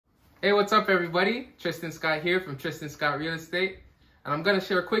Hey, what's up everybody? Tristan Scott here from Tristan Scott Real Estate. And I'm going to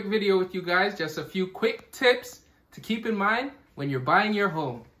share a quick video with you guys, just a few quick tips to keep in mind when you're buying your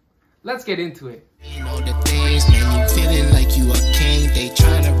home. Let's get into it. You know the things, man, you feeling like you a king. They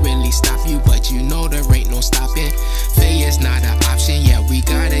trying to really stop you, but you know there ain't no stopping. Failure's not an option, yeah, we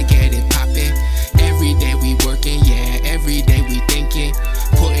gotta get it popping. Every day we working, yeah, every day we thinking.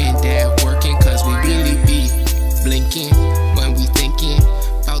 Putting that working, cause we really be blinking when we thinking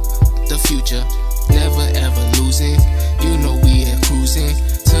about the future. Never ever losing, you know we are cruising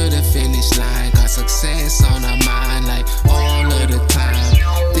to the finish line. Got success on our mind like all of the time.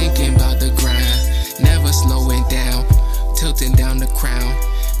 Thinking about the grind, never slowing down, tilting down the crown.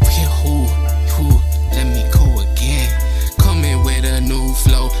 Let me go again. Coming with a new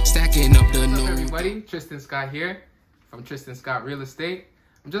flow, stacking up the new. What's up everybody? Tristan Scott here from Tristan Scott Real Estate.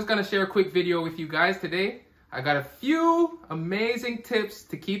 I'm just gonna share a quick video with you guys today. I got a few amazing tips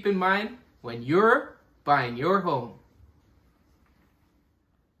to keep in mind when you're buying your home.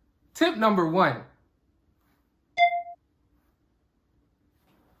 Tip number 1.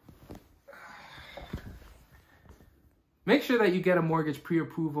 Make sure that you get a mortgage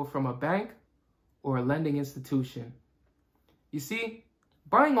pre-approval from a bank or a lending institution. You see,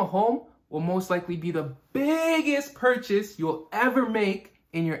 buying a home will most likely be the biggest purchase you'll ever make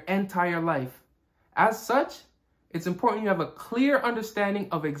in your entire life. As such, it's important you have a clear understanding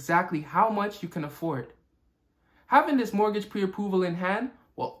of exactly how much you can afford. Having this mortgage pre-approval in hand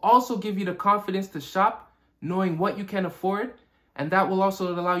will also give you the confidence to shop, knowing what you can afford, and that will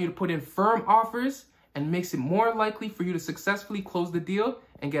also allow you to put in firm offers and makes it more likely for you to successfully close the deal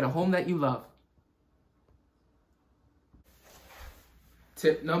and get a home that you love.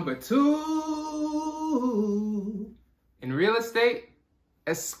 Tip number 2. In real estate,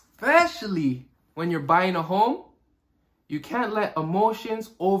 especially when you're buying a home, you can't let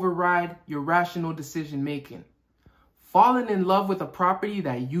emotions override your rational decision making. Falling in love with a property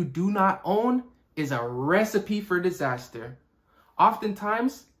that you do not own is a recipe for disaster.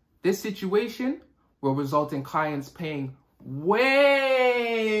 Oftentimes, this situation will result in clients paying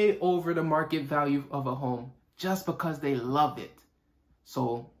way over the market value of a home just because they loved it.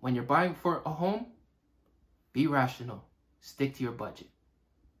 So when you're buying for a home, be rational. Stick to your budget.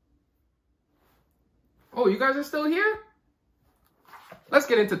 Oh, you guys are still here? Let's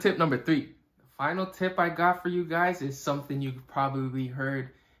get into tip number 3. The final tip I got for you guys is something you've probably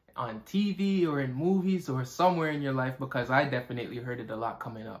heard on TV or in movies or somewhere in your life, because I definitely heard it a lot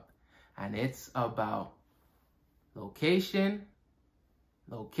coming up. And it's about location,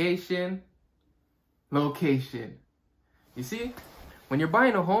 location, location. You see, when you're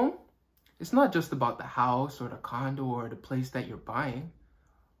buying a home, it's not just about the house or the condo or the place that you're buying.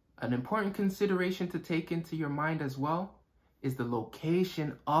 An important consideration to take into your mind as well is the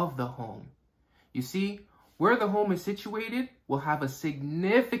location of the home. You see, where the home is situated will have a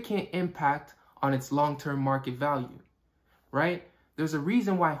significant impact on its long-term market value, right? There's a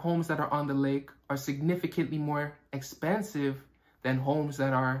reason why homes that are on the lake are significantly more expensive than homes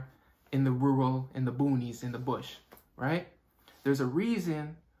that are in the rural, in the boonies, in the bush, right? There's a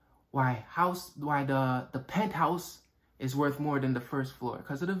reason why the penthouse is worth more than the first floor,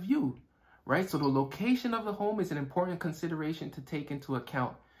 because of the view, right? So the location of the home is an important consideration to take into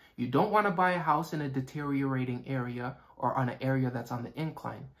account. You don't want to buy a house in a deteriorating area or on an area that's on the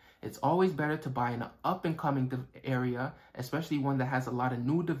incline. It's always better to buy in an up-and-coming area, especially one that has a lot of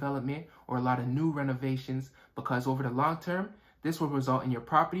new development or a lot of new renovations, because over the long term, this will result in your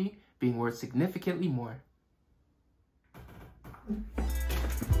property being worth significantly more.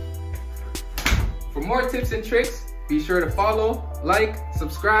 For more tips and tricks, be sure to follow, like,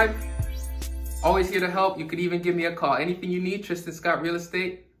 subscribe. Always here to help. You could even give me a call. Anything you need, Tristan Scott Real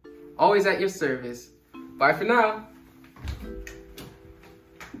Estate, always at your service. Bye for now.